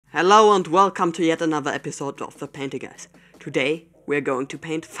Hello and welcome to yet another episode of the Painting Guys. Today we're going to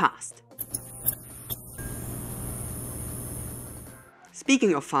paint fast.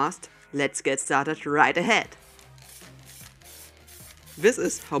 Speaking of fast, let's get started right ahead. This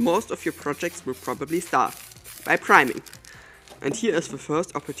is how most of your projects will probably start, by priming. And here is the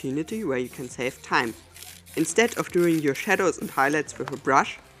first opportunity where you can save time. Instead of doing your shadows and highlights with a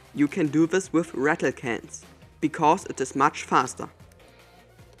brush, you can do this with rattle cans, because it is much faster.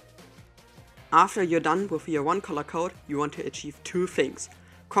 After you're done with your one color code, you want to achieve two things: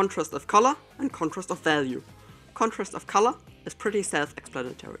 contrast of color and contrast of value. Contrast of color is pretty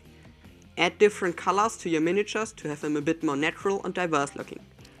self-explanatory. Add different colors to your miniatures to have them a bit more natural and diverse looking.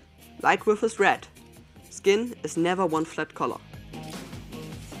 Like with this red. Skin is never one flat color.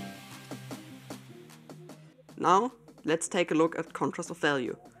 Now, let's take a look at contrast of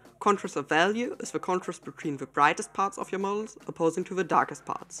value. Contrast of value is the contrast between the brightest parts of your models opposing to the darkest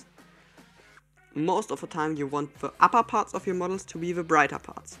parts. Most of the time you want the upper parts of your models to be the brighter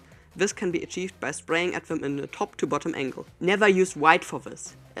parts. This can be achieved by spraying at them in a top to bottom angle. Never use white for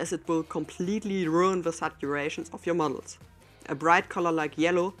this, as it will completely ruin the saturations of your models. A bright color like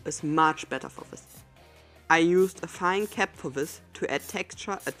yellow is much better for this. I used a fine cap for this to add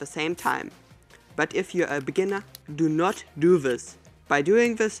texture at the same time. But if you're a beginner, do not do this. By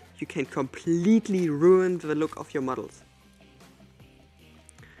doing this, you can completely ruin the look of your models.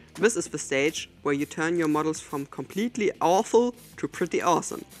 This is the stage where you turn your models from completely awful to pretty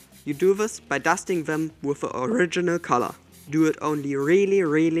awesome. You do this by dusting them with the original color. Do it only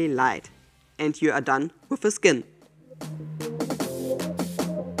really light. And you are done with the skin.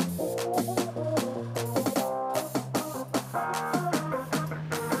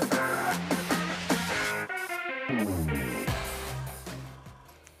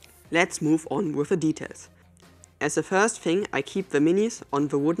 Let's move on with the details. As a first thing, I keep the minis on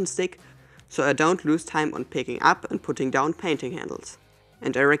the wooden stick so I don't lose time on picking up and putting down painting handles.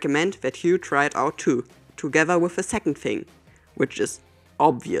 And I recommend that you try it out too, together with the second thing, which is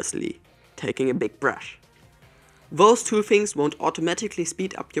obviously taking a big brush. Those two things won't automatically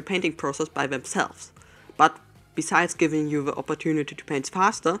speed up your painting process by themselves, but besides giving you the opportunity to paint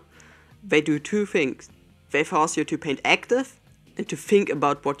faster, they do two things. They force you to paint active and to think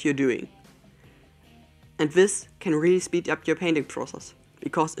about what you're doing. And this can really speed up your painting process,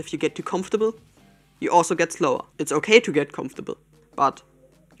 because if you get too comfortable, you also get slower. It's okay to get comfortable, but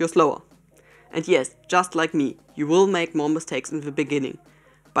you're slower. And yes, just like me, you will make more mistakes in the beginning,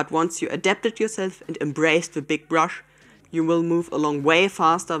 but once you adapted yourself and embraced the big brush, you will move along way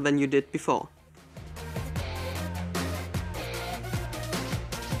faster than you did before.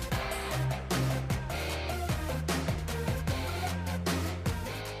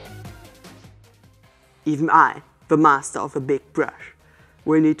 Even I, the master of a big brush,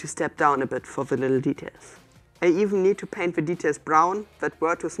 will need to step down a bit for the little details. I even need to paint the details brown that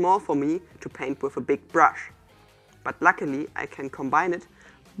were too small for me to paint with a big brush. But luckily I can combine it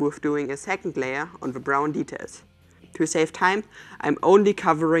with doing a second layer on the brown details. To save time, I'm only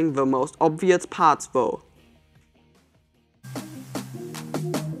covering the most obvious parts though.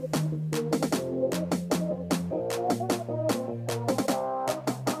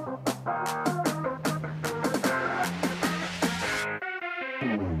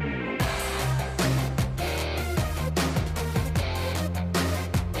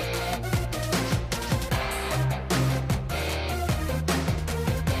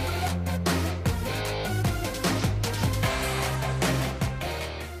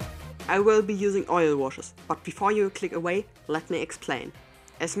 I will be using oil washes, but before you click away, let me explain.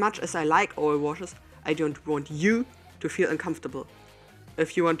 As much as I like oil washes, I don't want you to feel uncomfortable.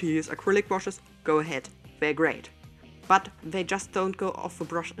 If you want to use acrylic washes, go ahead, they're great. But they just don't go off the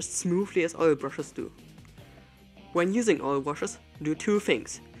brush as smoothly as oil brushes do. When using oil washes, do two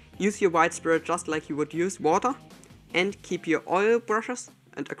things. Use your white spirit just like you would use water, and keep your oil brushes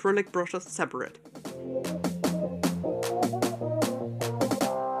and acrylic brushes separate.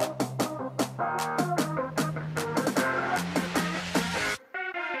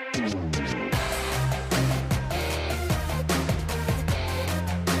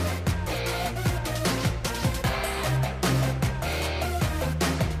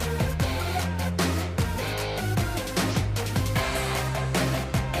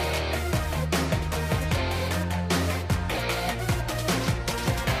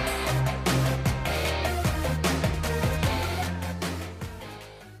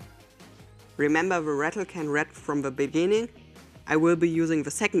 Remember the rattle can red from the beginning? I will be using the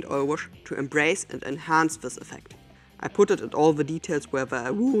second oil wash to embrace and enhance this effect. I put it at all the details where there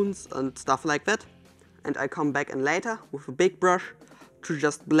are wounds and stuff like that, and I come back in later with a big brush to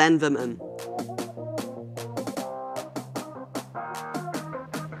just blend them in.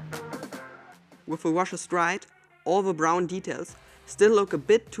 With the washes dried, all the brown details still look a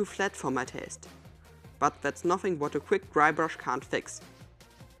bit too flat for my taste. But that's nothing what a quick dry brush can't fix.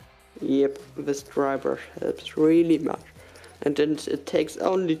 Yep, this dry brush helps really much. And then it takes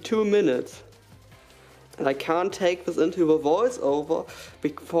only 2 minutes. And I can't take this into the voiceover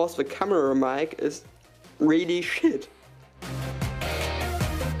because the camera mic is really shit.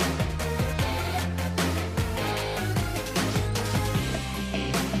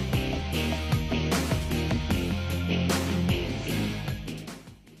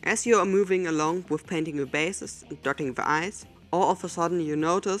 As you are moving along with painting the bases and dotting the eyes, all of a sudden you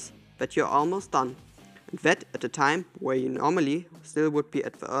notice that you're almost done. And that at a time where you normally still would be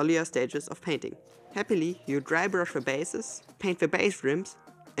at the earlier stages of painting. Happily, you dry brush the bases, paint the base rims,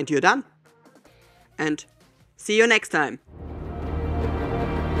 and you're done. And see you next time!